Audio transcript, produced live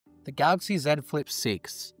The Galaxy Z Flip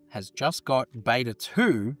 6 has just got beta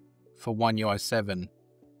 2 for One UI 7,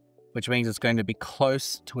 which means it's going to be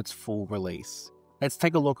close to its full release. Let's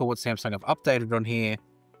take a look at what Samsung have updated on here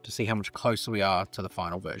to see how much closer we are to the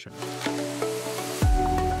final version.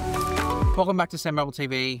 Welcome back to SamMobile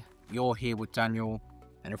TV. You're here with Daniel,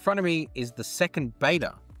 and in front of me is the second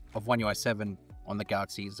beta of One UI 7 on the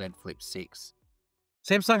Galaxy Z Flip 6.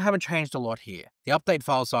 Samsung haven't changed a lot here. The update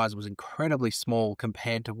file size was incredibly small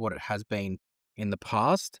compared to what it has been in the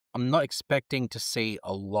past. I'm not expecting to see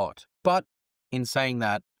a lot, but in saying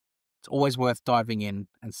that, it's always worth diving in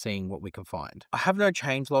and seeing what we can find. I have no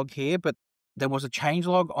changelog here, but there was a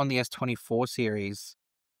changelog on the S24 series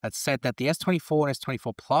that said that the S24 and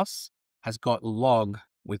S24 Plus has got log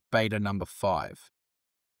with beta number 5.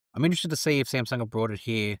 I'm interested to see if Samsung have brought it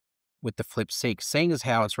here with the Flip 6, seeing as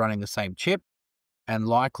how it's running the same chip and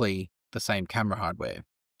likely the same camera hardware.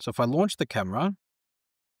 So if I launch the camera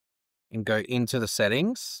and go into the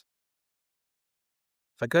settings,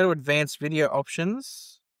 if I go to advanced video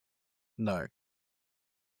options, no.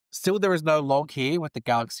 Still, there is no log here with the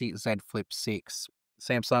Galaxy Z Flip 6.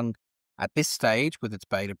 Samsung, at this stage with its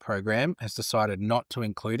beta program, has decided not to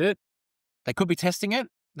include it. They could be testing it.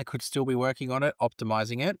 They could still be working on it,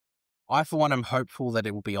 optimizing it. I, for one, am hopeful that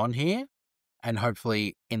it will be on here. And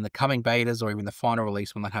hopefully in the coming betas or even the final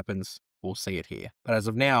release when that happens, we'll see it here. But as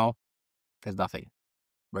of now, there's nothing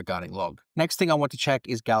regarding log. Next thing I want to check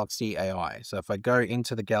is Galaxy AI. So if I go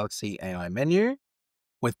into the Galaxy AI menu,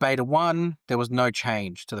 with beta 1, there was no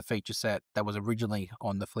change to the feature set that was originally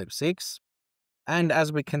on the Flip 6. And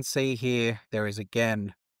as we can see here, there is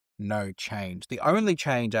again no change. The only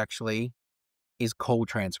change actually is call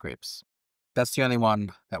transcripts. That's the only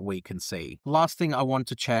one that we can see. Last thing I want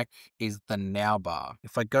to check is the Now bar.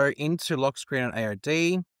 If I go into lock screen and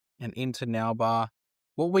AOD and into Now bar,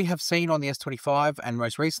 what we have seen on the S25 and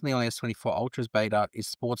most recently on the S24 Ultra's beta is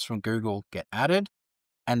Sports from Google get added,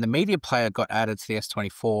 and the media player got added to the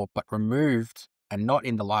S24 but removed and not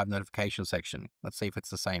in the live notification section. Let's see if it's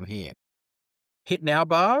the same here. Hit Now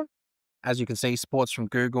bar. As you can see, Sports from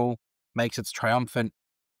Google makes its triumphant,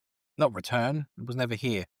 not return, it was never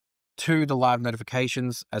here, to the live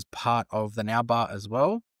notifications as part of the Now bar as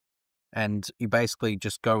well. And you basically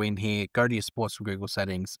just go in here, go to your Sports from Google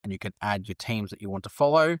settings, and you can add your teams that you want to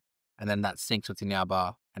follow. And then that syncs with your Now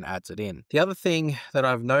bar and adds it in. The other thing that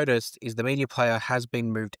I've noticed is the media player has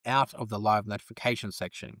been moved out of the live notification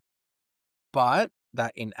section, but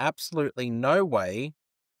that in absolutely no way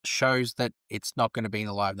shows that it's not going to be in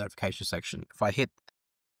the live notification section. If I hit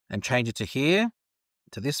and change it to here,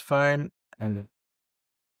 to this phone, and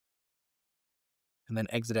then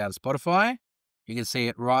exit out of Spotify, you can see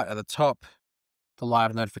it right at the top, the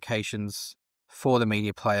live notifications for the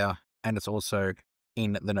media player, and it's also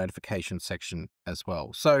in the notification section as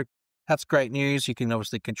well. So that's great news. You can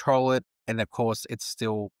obviously control it, and of course, it's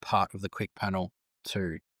still part of the quick panel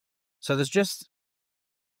too. So there's just,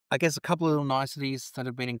 I guess, a couple of little niceties that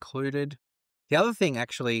have been included. The other thing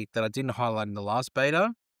actually that I didn't highlight in the last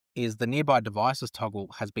beta is the nearby devices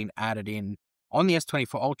toggle has been added in on the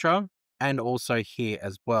S24 Ultra and also here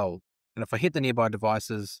as well. And if I hit the nearby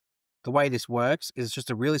devices, the way this works is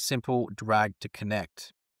just a really simple drag to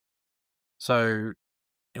connect. So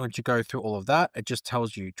once you go through all of that, it just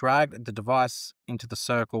tells you drag the device into the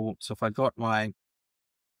circle. So if I got my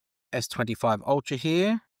S25 Ultra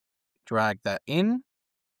here, drag that in.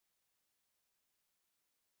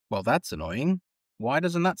 Well, that's annoying. Why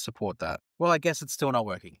doesn't that support that? Well, I guess it's still not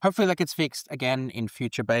working. Hopefully that gets fixed again in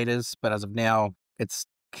future betas, but as of now, it's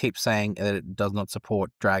keeps saying that it does not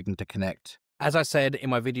support dragging to connect. As I said in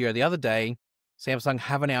my video the other day, Samsung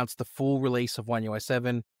have announced the full release of One UI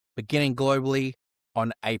 7 beginning globally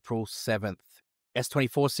on April 7th.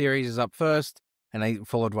 S24 series is up first, and they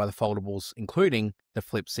followed by the foldables, including the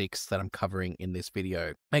Flip 6 that I'm covering in this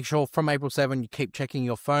video. Make sure from April 7 you keep checking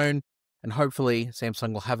your phone, and hopefully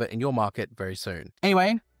Samsung will have it in your market very soon.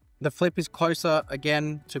 Anyway, the Flip is closer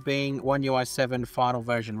again to being One UI 7 final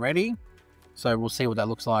version ready. So we'll see what that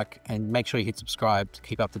looks like, and make sure you hit subscribe to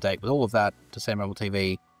keep up to date with all of that to SamMobile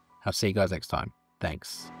TV. I'll see you guys next time.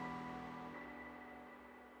 Thanks.